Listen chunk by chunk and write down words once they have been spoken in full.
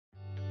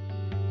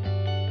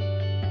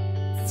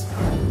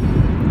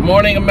Good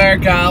morning,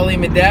 America. Ali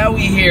Mehdaoui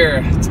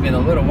here. It's been a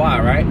little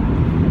while, right?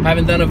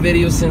 Haven't done a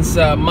video since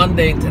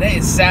Monday. Today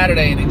is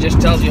Saturday, and it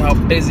just tells you how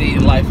busy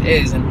life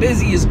is. And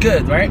busy is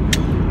good, right?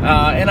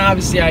 And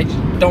obviously, I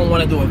don't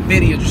want to do a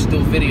video just to do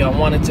a video. I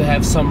wanted to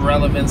have some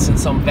relevance and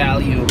some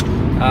value.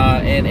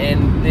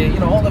 You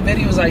know, all the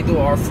videos I do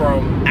are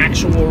from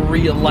actual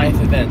real life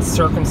events,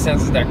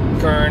 circumstances that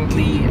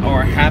currently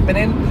are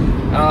happening.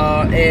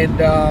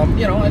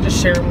 You know, I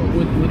just share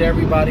them with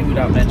everybody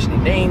without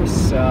mentioning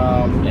names,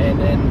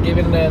 and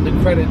giving the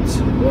credit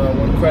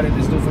when credit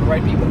is due for the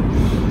right people.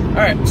 All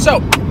right, so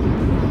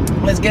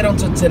let's get on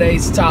to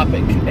today's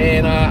topic.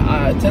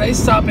 And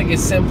today's topic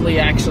is simply,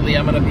 actually,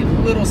 I'm going to be a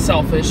little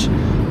selfish.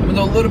 I'm going to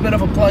do a little bit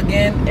of a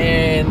plug-in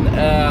and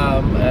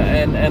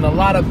a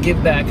lot of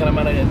give back, and I'm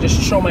going to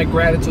just show my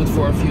gratitude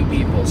for a few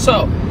people.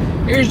 So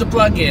here's the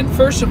plug-in.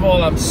 First of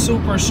all, I'm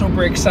super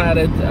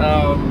excited.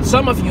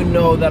 Some of you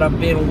know that I've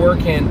been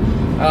working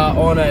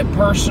on a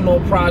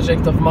personal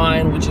project of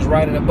mine, which is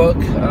writing a book.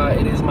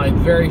 It is my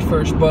very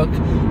first book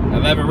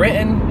I've ever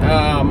written.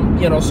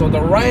 You know, so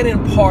the writing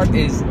part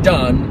is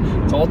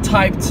done. It's all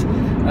typed.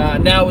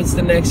 Now it's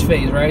the next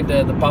phase, right?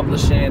 The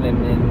publishing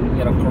and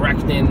you know,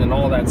 correcting and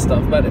all that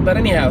stuff. But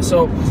anyhow,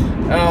 so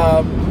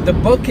the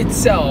book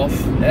itself,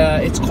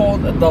 it's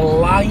called The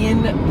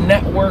Lion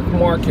Network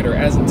Marketer,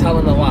 as in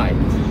telling a lie.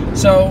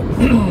 So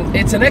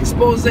it's an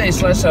expose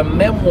 / a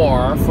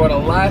memoir for the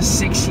last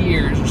 6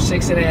 years or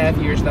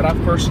 6.5 years that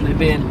I've personally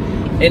been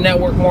in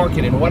network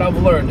marketing. What I've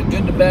learned, the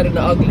good, the bad, and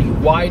the ugly.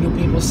 Why do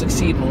people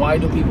succeed and why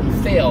do people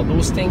fail?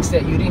 Those things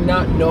that you did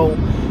not know,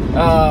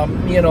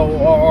 you know,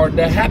 or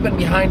that happen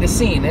behind the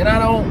scene. And I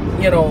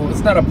don't, you know,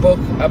 it's not a book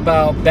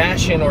about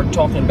bashing or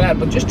talking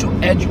bad, but just to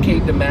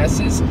educate the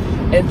masses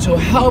and to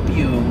help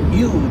you,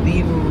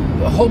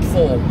 the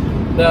hopeful,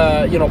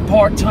 you know,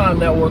 part-time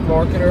network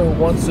marketer who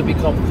wants to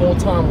become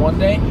full-time one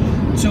day,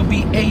 to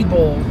be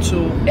able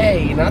to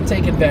A, not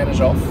take advantage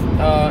of,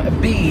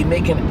 B,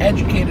 make an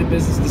educated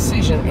business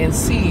decision, and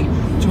C,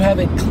 to have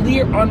a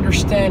clear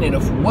understanding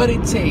of what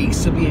it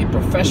takes to be a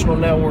professional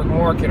network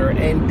marketer,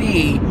 and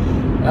D,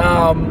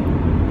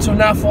 to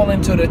not fall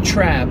into the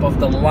trap of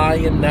the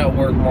Lion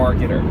Network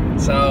Marketer.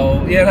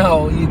 So, you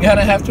know, you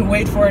gotta have to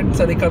wait for it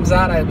until it comes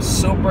out. I'm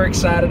super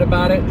excited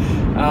about it.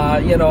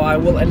 You know, I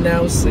will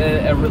announce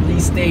a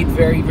release date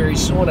very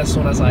soon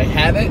as I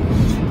have it.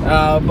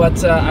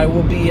 But I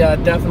will be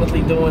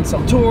definitely doing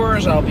some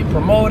tours. I'll be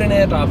promoting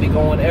it. I'll be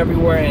going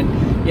everywhere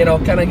and, you know,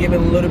 kind of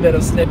giving a little bit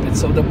of snippets.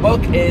 So the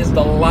book is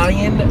The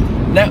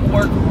Lion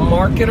Network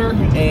Marketer,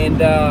 and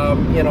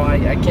you know,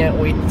 I can't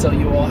wait until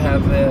you all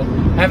have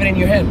it in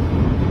your hand.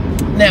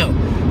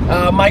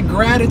 Now, my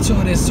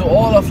gratitude is to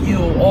all of you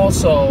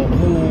also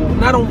who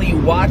not only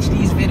watch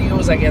these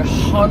videos. I get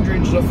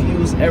hundreds of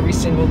views every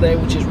single day,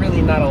 which is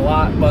really not a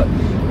lot, but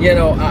you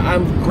know,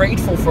 I'm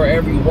grateful for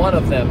every one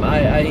of them.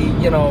 I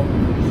you know,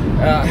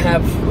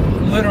 have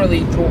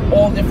literally through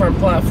all different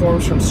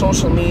platforms, from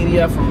social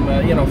media, from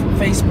you know, from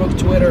Facebook,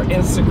 Twitter,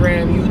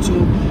 Instagram,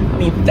 YouTube. I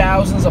mean,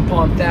 thousands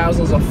upon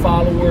thousands of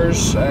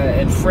followers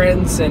and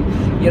friends, and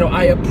you know,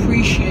 I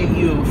appreciate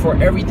you for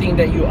everything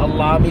that you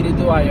allow me to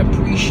do. I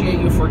appreciate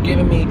you for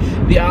giving me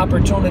the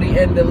opportunity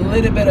and a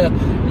little bit of,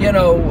 you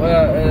know,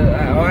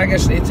 I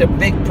guess it's a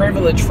big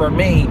privilege for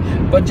me,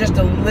 but just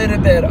a little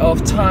bit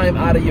of time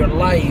out of your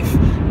life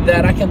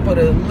that I can put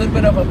a little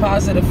bit of a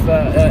positive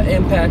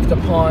impact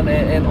upon,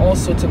 and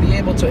also to be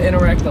able to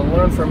interact and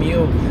learn from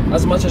you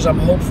as much as I'm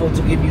hopeful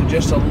to give you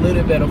just a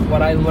little bit of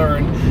what I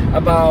learned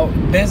about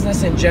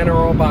business in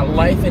general, about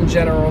life in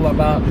general,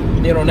 about,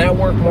 you know,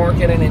 network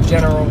marketing in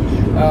general.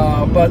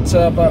 But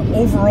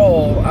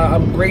overall,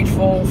 I'm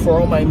grateful for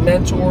all my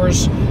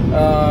mentors,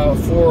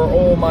 for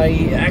all my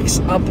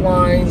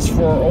ex-uplines,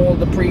 for all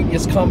the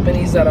previous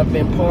companies that I've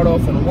been part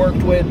of and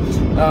worked with,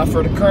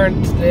 for the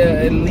current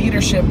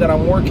leadership that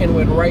I'm working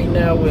with right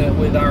now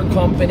with our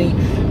company,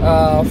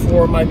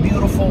 for my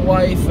beautiful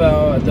wife,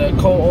 the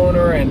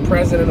co-owner and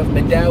president of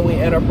Mehdaoui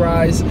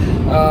Enterprise,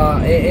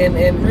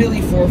 and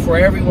really for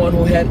everyone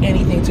who had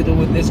anything to do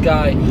with this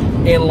guy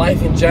in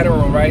life in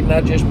general, right?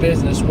 Not just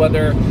business.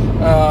 Whether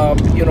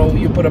you know,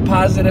 you put a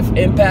positive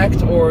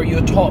impact or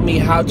you taught me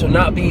how to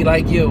not be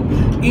like you.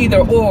 Either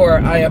or,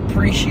 I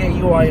appreciate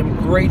you. I am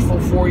grateful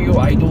for you.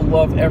 I do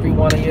love every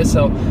one of you.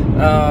 So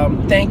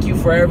thank you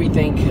for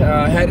everything.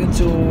 Head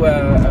into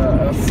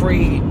a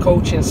free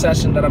coaching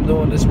session that I'm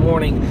doing this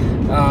morning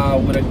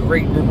with a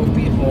great group of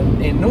people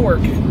in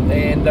Newark.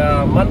 And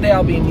Monday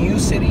I'll be in New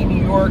City,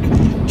 New York.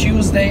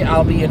 Tuesday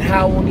I'll be in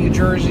Howell, New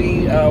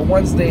Jersey.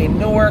 Wednesday in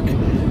Newark.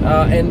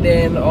 And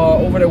then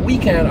over the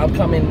weekend, I'll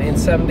come in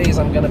 7 days.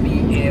 I'm going to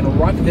be in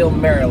Rockville,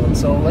 Maryland.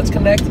 So let's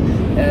connect.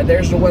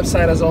 There's the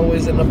website as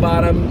always in the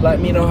bottom. Let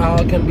me know how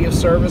I can be of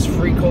service.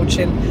 Free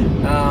coaching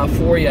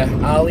for you.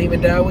 Ali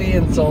Mehdaoui.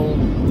 Until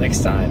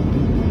next time.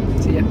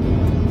 See ya.